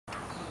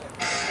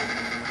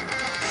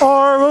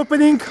Our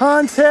opening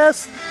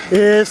contest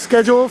is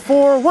scheduled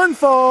for one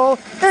fall,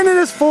 and it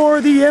is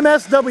for the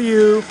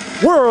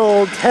MSW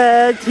World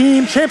Tag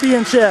Team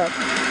Championship.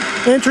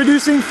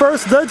 Introducing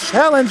first the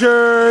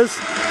challengers,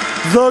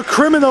 The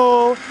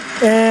Criminal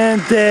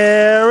and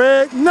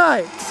Derrick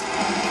Knight.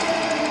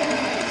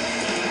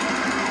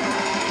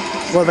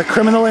 Well, The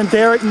Criminal and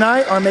Derrick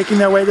Knight are making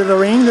their way to the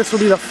ring. This will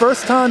be the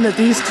first time that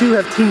these two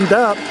have teamed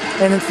up,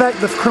 and in fact,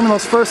 The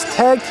Criminal's first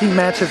tag team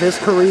match of his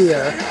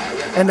career.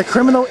 And The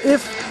Criminal,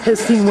 if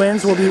his team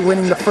wins, will be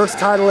winning the first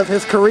title of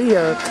his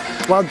career,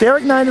 while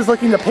Derrick Knight is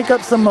looking to pick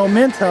up some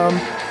momentum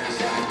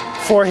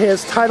for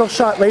his title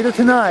shot later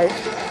tonight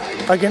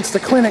against the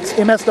Clinic's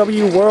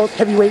MSW World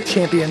Heavyweight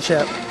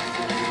Championship.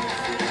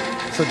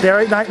 So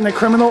Derrick Knight and The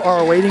Criminal are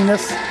awaiting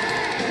this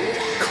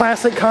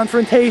classic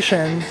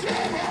confrontation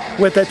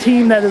with a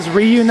team that is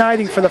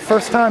reuniting for the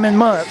first time in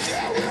months.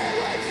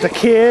 The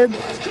Kid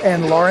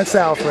and Lawrence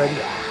Alfred,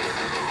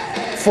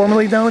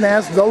 formerly known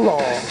as The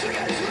Law.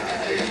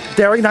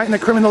 Derrick Knight and The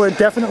Criminal are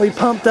definitely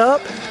pumped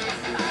up,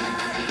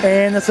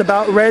 and it's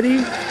about ready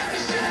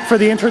for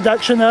the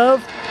introduction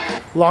of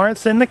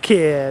Lawrence and the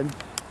Kid.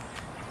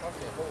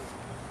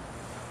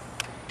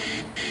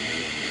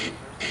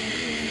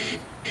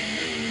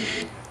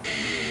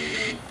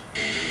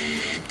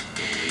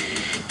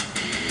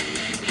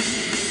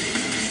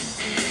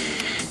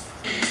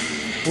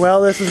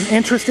 Well, this is an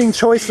interesting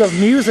choice of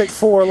music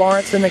for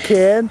Lawrence and the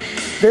Kid.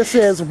 This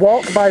is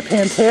Walk by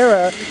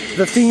Pantera,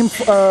 the theme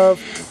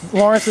of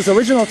Lawrence's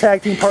original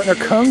tag team partner,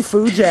 Kung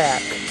Fu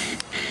Jack.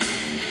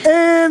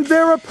 And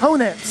their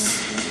opponents,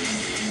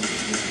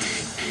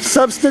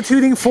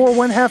 substituting for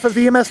one half of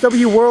the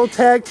MSW World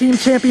Tag Team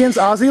Champions,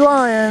 Ozzy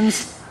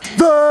Lions,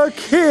 The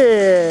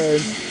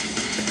Kid.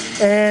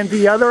 And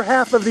the other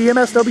half of the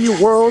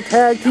MSW World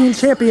Tag Team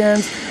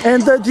Champions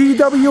and the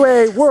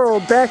GWA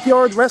World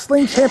Backyard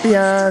Wrestling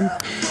Champion,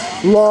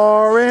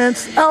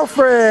 Lawrence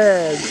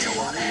Alfred.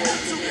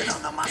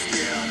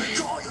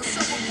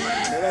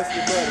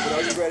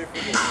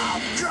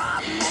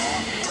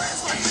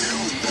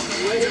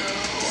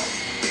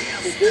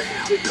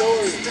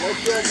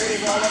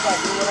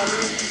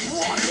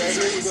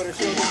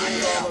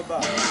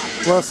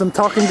 Well, some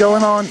talking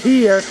going on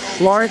here.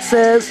 Lawrence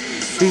says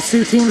these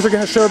two teams are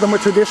going to show them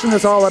what tradition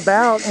is all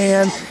about,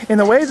 and in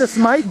a way this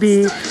might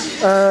be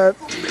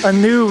a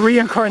new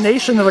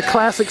reincarnation of a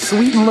classic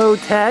Sweet and Low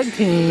tag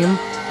team.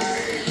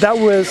 That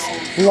was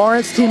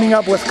Lawrence teaming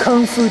up with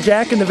Kung Fu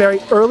Jack in the very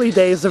early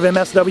days of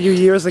MSW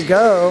years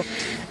ago,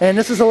 and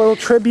this is a little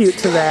tribute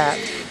to that.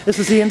 This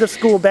is the End of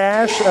School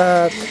Bash.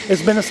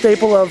 It's been a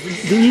staple of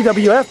the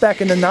EWF back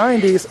in the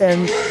 90s,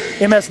 and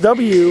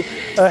MSW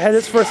had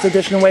its first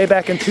edition way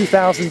back in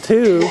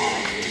 2002.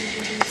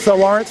 So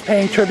Lawrence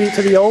paying tribute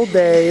to the old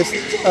days,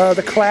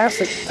 the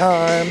classic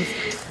times,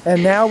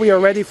 and now we are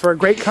ready for a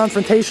great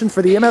confrontation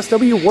for the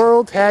MSW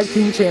World Tag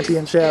Team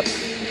Championship.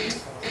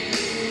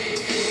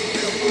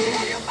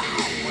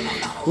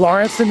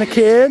 Lawrence and the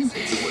Kid.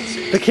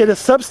 The Kid is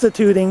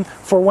substituting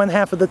for one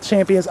half of the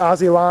champions,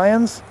 Ozzy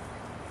Lions.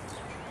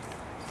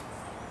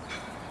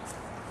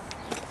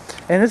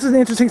 And this is an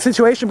interesting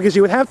situation because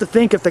you would have to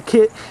think if the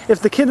Kid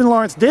and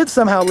Lawrence did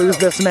somehow lose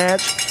this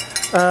match,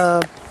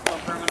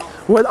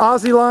 would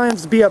Ozzy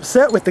Lions be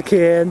upset with the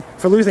Kid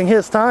for losing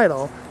his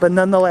title? But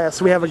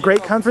nonetheless, we have a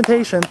great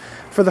confrontation.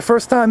 For the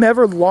first time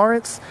ever,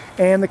 Lawrence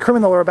and the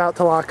Criminal are about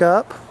to lock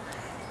up.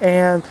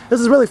 And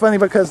this is really funny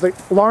because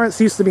Lawrence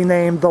used to be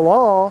named The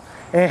Law,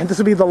 and this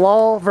would be The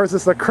Law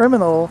versus the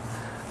Criminal.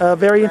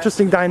 Very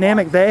interesting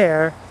dynamic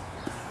there.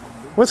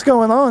 What's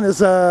going on?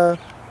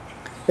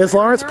 Is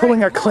Lawrence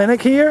pulling a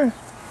clinic here?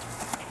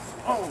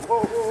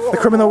 The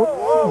Criminal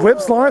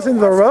whips Lawrence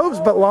into the ropes,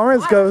 but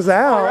Lawrence goes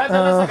out. Ref,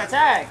 that looks like a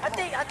tag.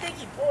 I think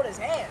he pulled his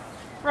hand.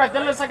 Ref,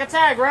 that looks like a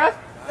tag, ref.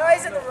 No,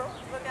 he's in the room.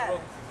 Look at him.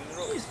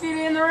 He's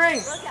feeding in the ring.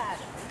 Look at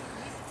him.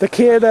 The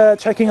Kid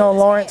checking on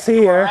Lawrence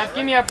here. Ref,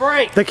 give me a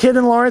break. The Kid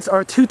and Lawrence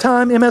are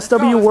two-time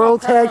MSW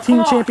World Tag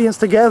Team Champions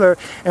together,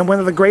 and one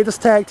of the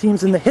greatest tag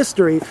teams in the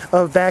history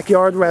of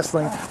backyard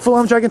wrestling.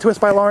 Full-arm dragon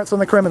twist by Lawrence on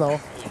the Criminal.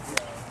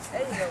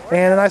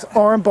 And a nice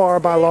arm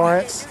bar by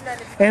Lawrence.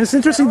 And it's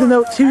interesting to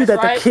note, too,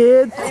 that the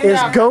Kid is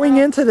going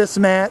into this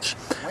match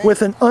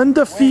with an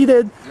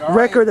undefeated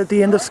record at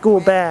the End of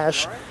School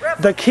Bash.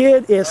 The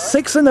Kid is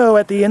 6-0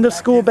 at the End of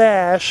School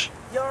Bash,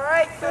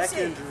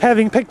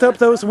 having picked up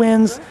those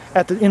wins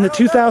in the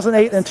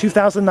 2008 and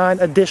 2009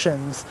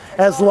 editions.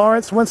 As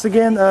Lawrence once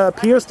again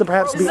appears to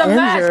perhaps be injured. This is a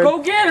match.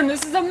 Go get him.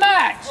 This is a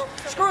match.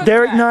 Screw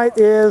Derrick that. Knight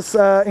is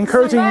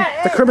encouraging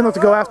the Criminal to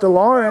go after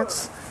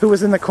Lawrence, who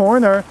was in the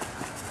corner.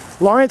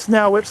 Lawrence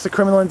now whips the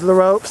Criminal into the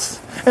ropes,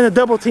 and a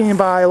double team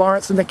by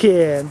Lawrence and the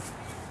Kid.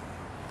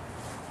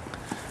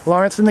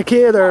 Lawrence and the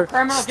Kid are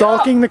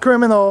stalking the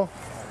Criminal.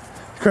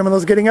 The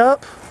Criminal's getting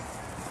up.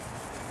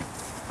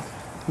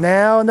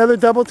 Now another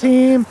double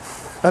team,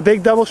 a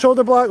big double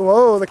shoulder block.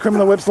 Whoa, the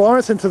Criminal whips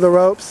Lawrence into the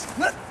ropes.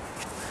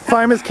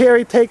 Fireman's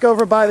carry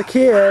takeover by the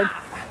Kid.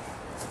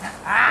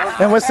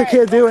 And what's the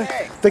Kid doing?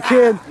 The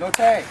Kid. No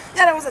tag.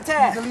 Yeah, that was a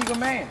tag. He's a legal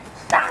man.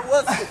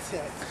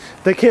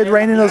 The kid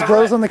raining those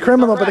blows on the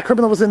criminal, but the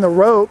criminal was in the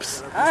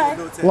ropes.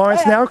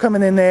 Lawrence now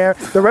coming in there.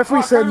 The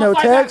referee said no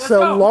tag,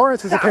 so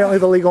Lawrence is apparently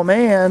the legal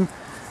man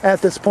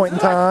at this point in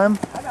time.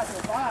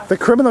 The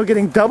criminal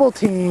getting double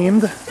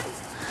teamed.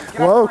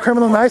 Whoa,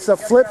 criminal nice, a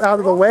flip out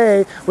of the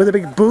way with a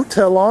big boot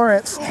to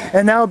Lawrence,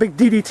 and now a big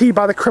DDT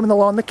by the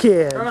criminal on the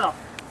kid. Criminal.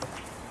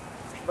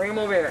 Bring him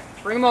over here.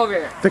 Bring him over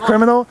here. The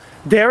criminal,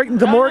 Derrick,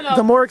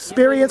 the more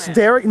experienced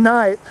Derrick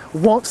Knight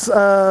wants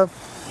the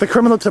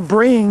criminal to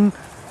bring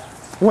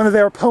one of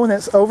their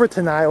opponents over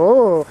tonight.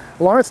 Oh,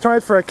 Lawrence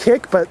tried for a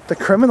kick, but the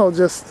criminal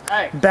just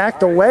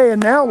backed away,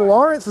 and now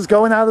Lawrence is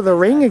going out of the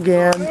ring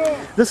again.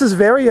 This is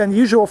very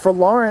unusual for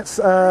Lawrence,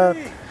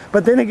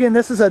 but then again,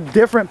 this is a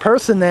different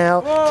person now.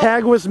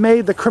 Tag was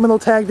made, the criminal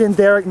tagged in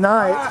Derrick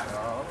Knight.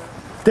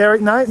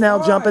 Derrick Knight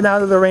now jumping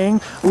out of the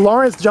ring.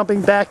 Lawrence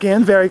jumping back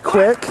in very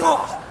quick.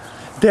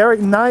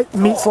 Derrick Knight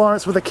meets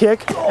Lawrence with a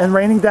kick and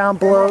raining down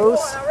blows.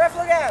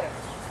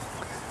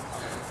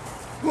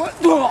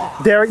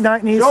 Derrick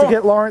Knight needs to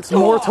get Lawrence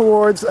more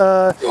towards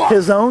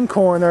his own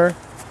corner.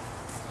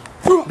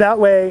 That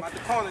way,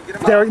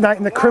 Derrick Knight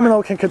and the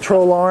criminal can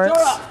control Lawrence.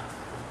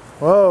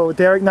 Whoa,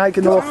 Derrick Knight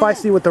getting a little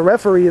feisty with the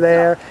referee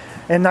there.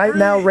 And Knight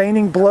now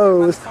raining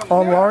blows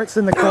on Lawrence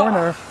in the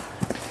corner.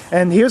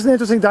 And here's an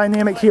interesting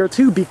dynamic here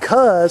too,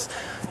 because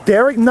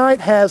Derrick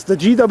Knight has the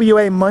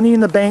GWA Money in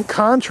the Bank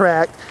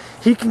contract.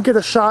 He can get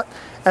a shot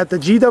at the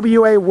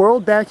GWA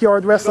World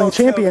Backyard Wrestling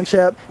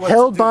Championship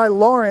held by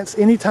Lawrence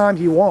anytime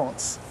he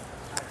wants.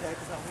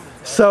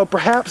 So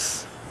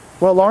perhaps,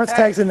 well, Lawrence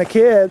tags in the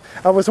kid.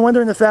 I was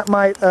wondering if that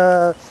might,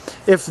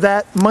 if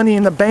that Money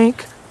in the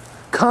Bank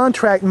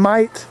contract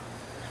might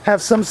have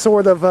some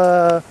sort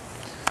of,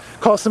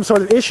 cause some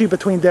sort of issue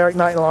between Derrick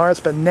Knight and Lawrence,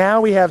 but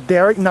now we have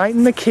Derrick Knight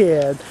and the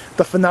kid,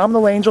 the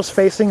Phenomenal Angels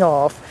facing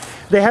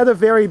off. They had a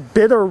very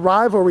bitter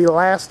rivalry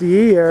last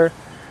year,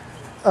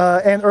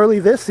 and early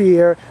this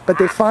year, but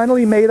they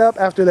finally made up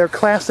after their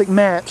classic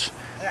match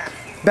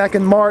back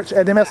in March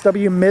at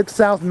MSW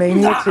Mid-South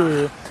Mania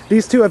 2.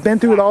 These two have been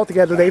through it all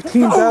together. They've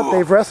teamed up,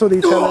 they've wrestled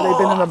each other, they've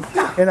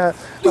been in a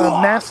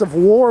massive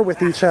war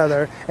with each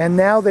other, and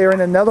now they're in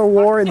another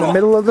war in the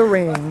middle of the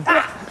ring.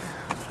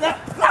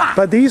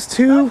 But these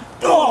two,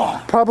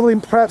 probably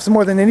perhaps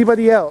more than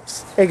anybody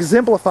else,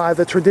 exemplify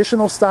the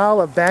traditional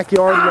style of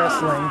backyard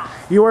wrestling.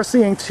 You are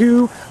seeing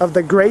two of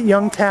the great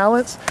young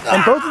talents,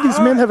 and both of these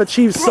men have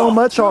achieved so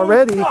much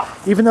already,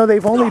 even though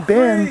they've only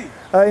been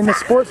in the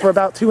sport for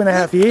about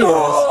 2.5 years.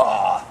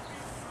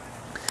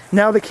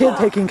 Now the kid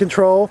taking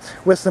control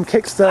with some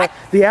kicks to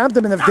the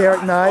abdomen of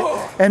Derrick Knight,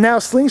 and now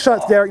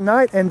slingshots Derrick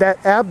Knight, and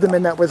that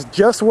abdomen that was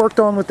just worked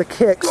on with the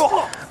kicks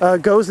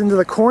goes into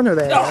the corner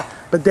there.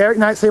 But Derrick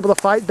Knight's able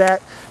to fight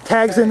back,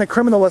 tags in the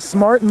criminal, a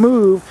smart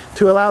move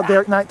to allow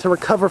Derrick Knight to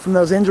recover from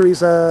those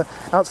injuries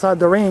outside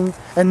the ring.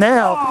 And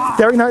now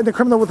Derrick Knight and the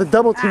criminal with a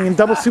double team,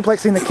 double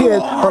suplexing the kid,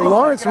 but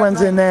Lawrence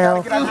runs in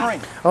now.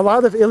 A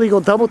lot of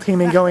illegal double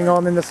teaming going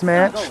on in this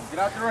match.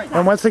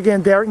 And once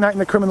again, Derrick Knight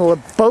and the criminal are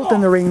both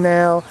in the ring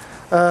now.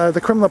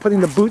 The criminal putting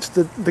the boots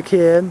to the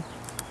kid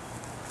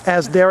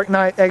as Derrick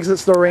Knight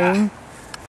exits the ring.